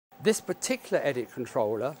This particular edit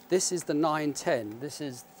controller, this is the 910. This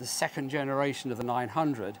is the second generation of the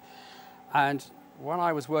 900. And when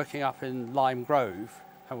I was working up in Lime Grove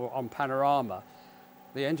on Panorama,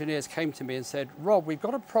 the engineers came to me and said, Rob, we've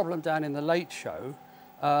got a problem down in the Late Show.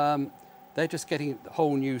 They're just getting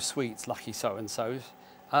whole new suites, lucky so-and-sos,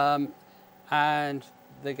 and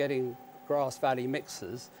they're getting Grass Valley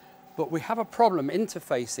mixers. But we have a problem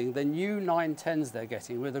interfacing the new 910s they're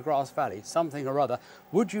getting with the Grass Valley, something or other.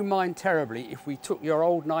 Would you mind terribly if we took your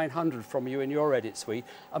old 900 from you in your edit suite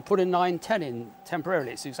and put a 910 in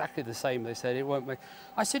temporarily? It's exactly the same, they said, it won't make...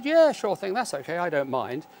 I said, yeah, sure thing, that's okay, I don't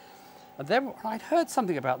mind. And then I'd heard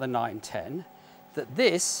something about the 910, that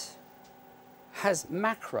this has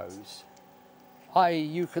macros, i.e.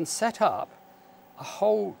 you can set up a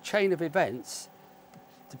whole chain of events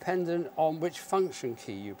dependent on which function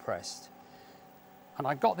key you pressed. And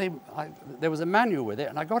I got there was a manual with it,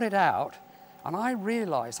 and I got it out, and I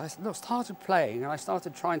realized, I started playing, and I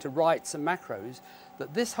started trying to write some macros,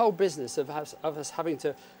 that this whole business of us having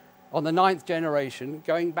to, on the 9th generation,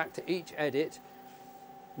 going back to each edit,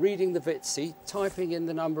 reading the VITC, typing in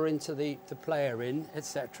the number into the player in,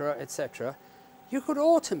 etc., etc., you could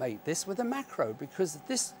automate this with a macro, because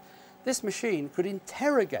this machine could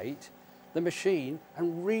interrogate the machine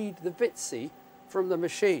and read the VITC from the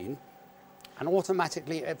machine and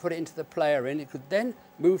automatically put it into the player in. It could then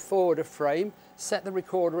move forward a frame, set the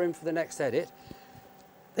recorder in for the next edit.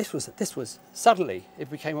 This was suddenly, it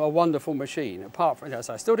became a wonderful machine. Apart from,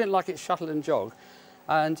 so I still didn't like its shuttle and jog.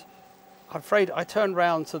 And I'm afraid I turned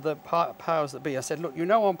round to the powers that be. I said, look, you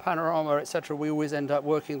know, on Panorama, etc., we always end up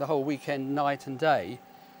working the whole weekend, night and day.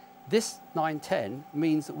 This 910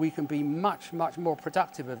 means that we can be much, much more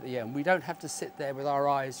productive at the end. We don't have to sit there with our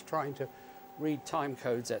eyes trying to read time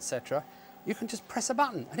codes, etc. You can just press a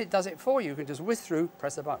button and it does it for you. You can just whiz through,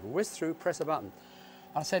 press a button, whiz through, press a button.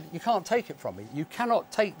 I said, you can't take it from me. You cannot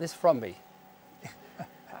take this from me.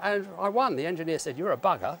 And I won. The engineer said, you're a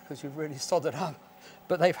bugger because you've really sodded up.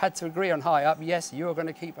 But they've had to agree on high up, yes, you're going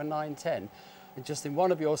to keep a 910. Just in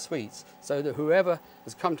one of your suites, so that whoever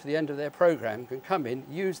has come to the end of their program can come in,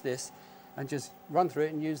 use this, and just run through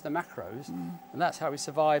it and use the macros. And that's how we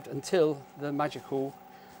survived until the magical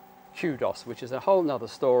QDOS, which is a whole nother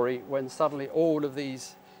story, when suddenly all of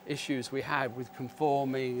these issues we had with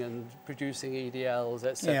conforming and producing EDLs,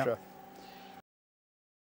 etc.